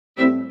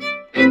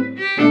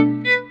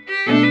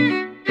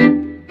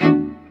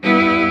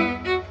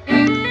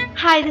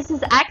Hi, this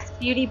is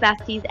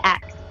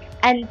xbeautybestiesx,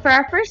 and for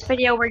our first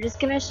video, we're just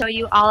going to show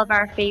you all of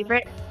our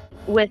favorite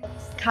with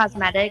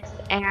cosmetics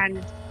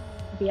and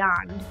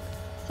beyond.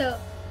 So,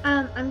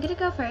 I'm going to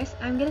go first.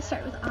 I'm going to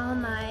start with all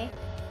my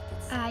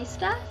eye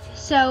stuff.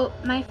 So,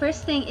 my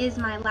first thing is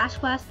my Lash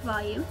Blast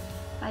Volume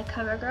by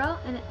CoverGirl,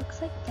 and it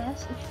looks like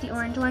this. It's the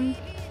orange one.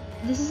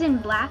 This is in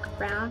black,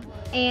 brown,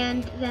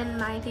 and then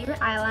my favorite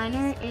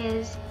eyeliner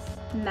is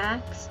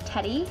MAC's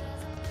Teddy,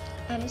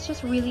 and it's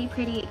just really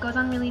pretty. It goes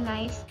on really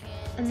nice.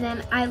 And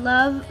then I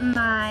love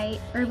my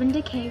Urban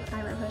Decay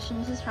Primer Cushion.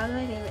 This is probably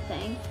my favorite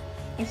thing.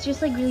 It's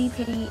just like really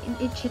pretty,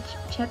 and it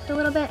chipped a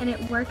little bit, and it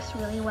works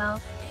really well.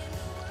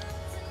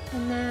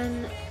 And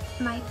then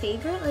my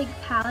favorite like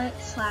palette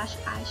slash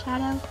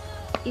eyeshadow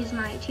is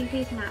my Too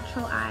Faced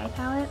Natural Eye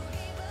palette,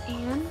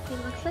 and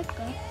it looks like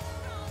this.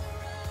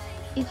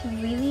 It's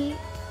really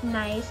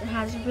nice and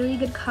has really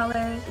good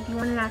colors. If you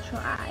want a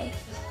natural eye,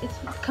 it's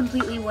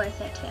completely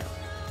worth it too.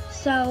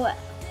 So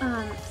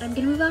I'm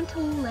gonna move on to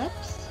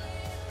lips.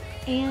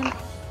 And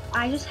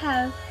I just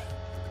have,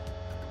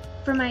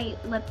 for my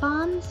lip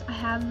balms, I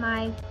have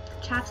my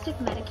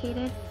Chapstick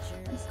Medicated,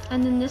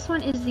 and then this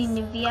one is the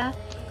Nivea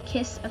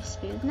Kiss of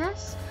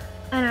Smoothness,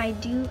 and I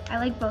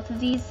like both of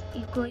these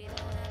equally.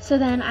 So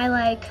then I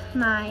like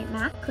my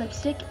MAC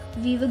lipstick,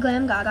 Viva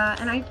Glam Gaga,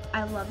 and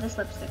I love this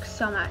lipstick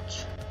so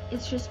much.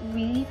 It's just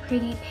really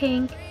pretty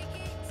pink,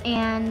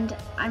 and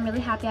I'm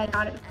really happy I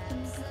got it.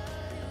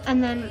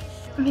 And then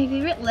my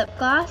favorite lip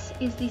gloss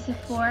is the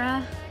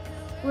Sephora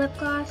lip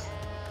gloss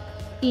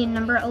in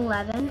number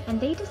 11,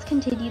 and they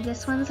discontinued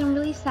this one, so I'm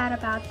really sad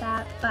about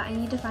that, but I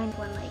need to find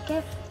one like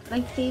it. My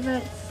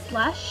favorite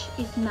blush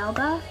is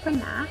Melba from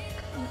MAC,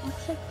 and it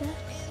looks like this,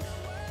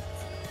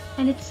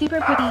 and it's super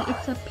pretty.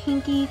 It's a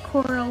pinky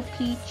coral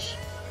peach,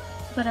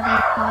 whatever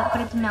you call it,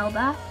 but it's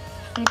Melba,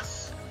 and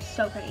it's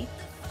so pretty.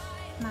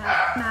 My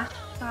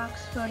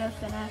Matchbox Photo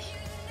Finish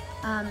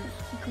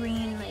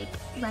green like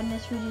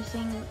redness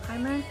reducing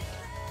primer.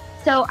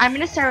 So I'm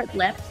going to start with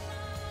lips.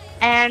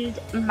 And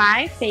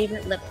my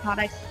favorite lip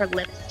products for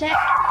lipstick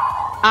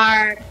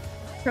are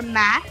from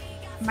MAC.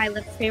 My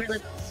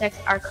favorite lipsticks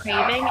are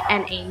Craving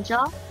and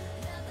Angel,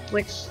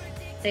 which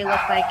they look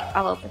like,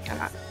 I'll open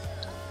them up.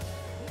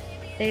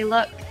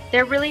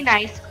 They're really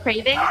nice.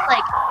 Craving's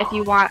like if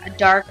you want a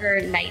darker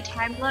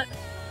nighttime look,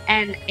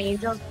 and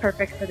Angel's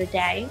perfect for the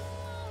day.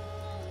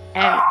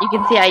 And you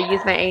can see I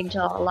use my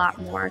Angel a lot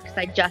more because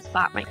I just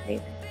bought my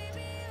Craving.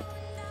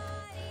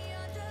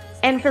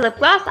 And for lip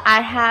gloss, I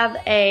have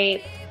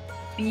a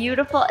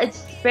beautiful,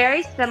 it's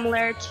very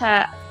similar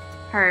to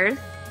hers,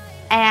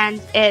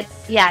 and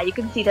it's, yeah, you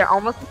can see they're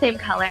almost the same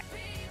color,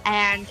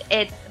 and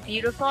it's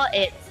beautiful.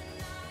 It's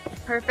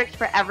perfect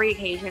for every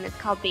occasion. It's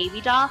called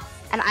Baby Doll,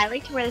 and I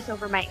like to wear this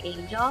over my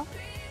Angel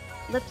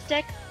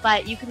lipstick,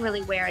 but you can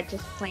really wear it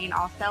just plain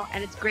also,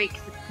 and it's great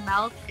because it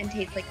smells and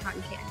tastes like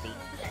cotton candy.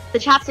 The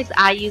chapsticks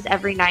I use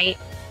every night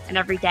and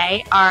every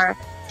day are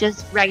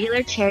just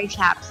regular cherry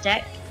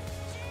chapstick.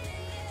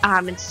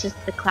 It's just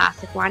the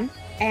classic one.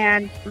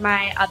 And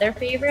my other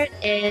favorite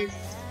is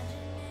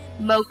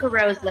Mocha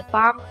Rose Lip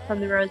Balm from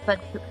the Rosebud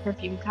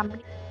Perfume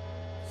Company.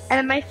 And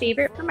then my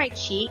favorite for my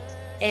cheeks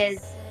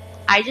is,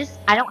 I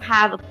don't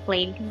have a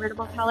plain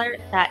convertible color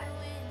that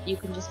you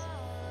can just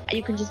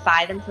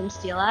buy them from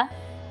Stila,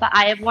 but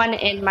I have one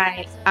in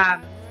my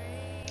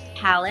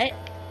palette,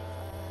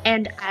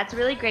 and it's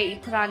really great. You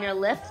put it on your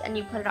lips and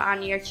you put it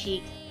on your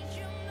cheeks.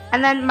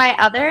 And then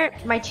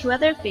my two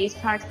other face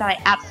products that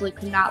I absolutely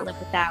could not live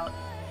without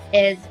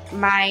is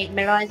my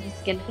Mineralizing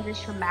Skin Finish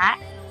from MAC.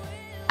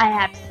 I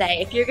have to say,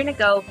 if you're going to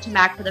go to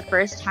MAC for the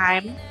first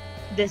time,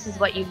 this is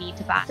what you need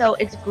to buy. So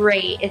it's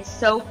great. It's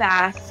so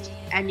fast,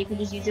 and you can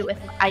just use it with,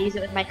 I use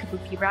it with my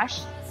Kabuki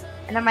brush.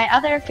 And then my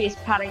other face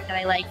product that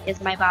I like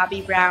is my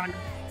Bobbi Brown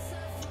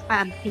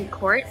Pink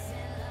Quartz.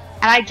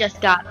 And I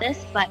just got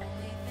this, but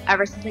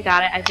ever since I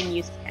got it, I've been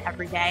using it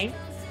every day.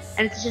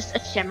 And it's just a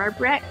shimmer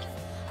brick.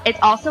 It's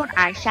also an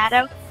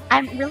eyeshadow.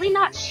 I'm really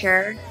not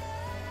sure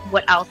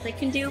what else it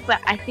can do,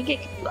 but I think it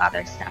can do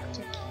other stuff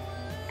too.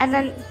 And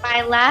then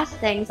my last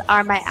things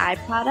are my eye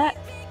products,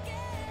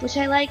 which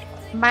I like.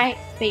 My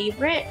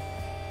favorite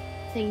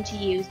thing to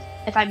use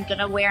if I'm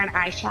gonna wear an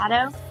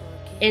eyeshadow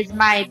is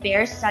my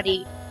Bare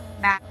Study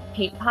matte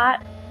paint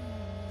pot,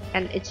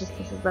 and it's just,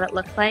 this is what it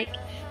looks like.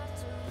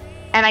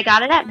 And I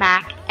got it at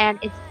MAC, and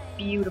it's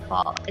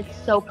beautiful. It's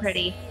so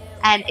pretty,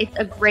 and it's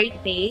a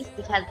great base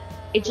because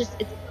it's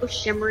so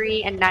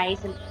shimmery and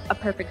nice and a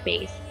perfect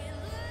base.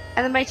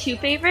 And then my two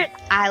favorite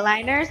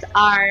eyeliners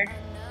are,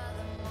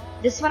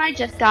 this one I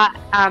just got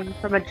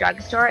from a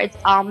drugstore. It's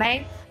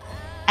Almay,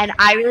 and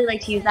I really like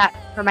to use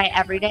that for my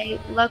everyday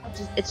look, which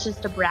is, it's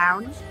just a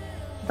brown.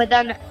 But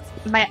then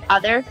my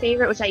other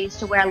favorite, which I used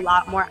to wear a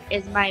lot more,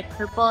 is my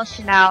purple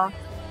Chanel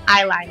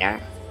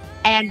eyeliner.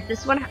 And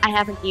this one I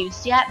haven't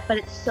used yet, but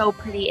it's so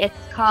pretty. It's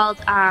called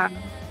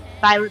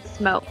Violet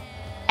Smoke.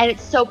 And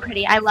it's so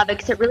pretty. I love it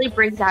because it really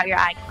brings out your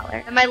eye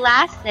color. And my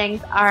last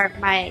things are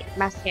my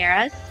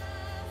mascaras,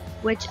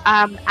 which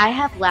I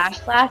have Lash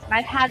Blast, and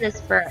I've had this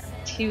for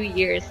 2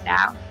 years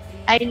now.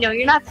 I know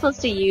you're not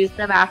supposed to use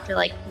them after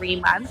like 3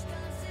 months,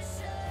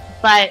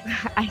 but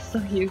I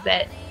still use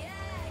it.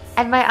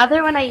 And my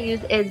other one I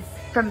use is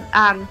from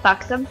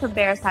Buxom from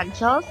Bare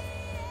Essentials.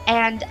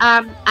 And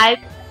I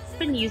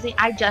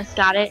just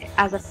got it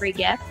as a free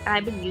gift, and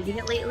I've been using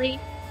it lately.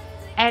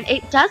 And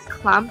it does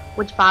clump,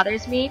 which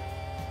bothers me.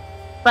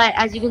 But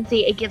as you can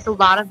see, it gives a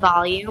lot of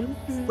volume,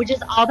 which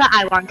is all that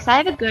I want. Because I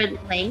have a good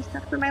length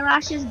for my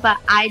lashes, but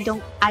I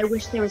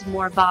wish there was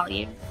more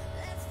volume.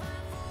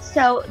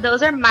 So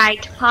those are my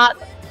top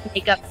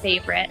makeup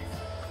favorites.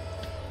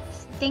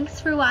 Thanks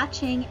for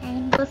watching,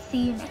 and we'll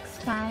see you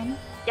next time.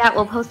 Yeah,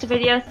 we'll post a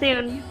video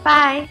soon.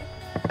 Bye!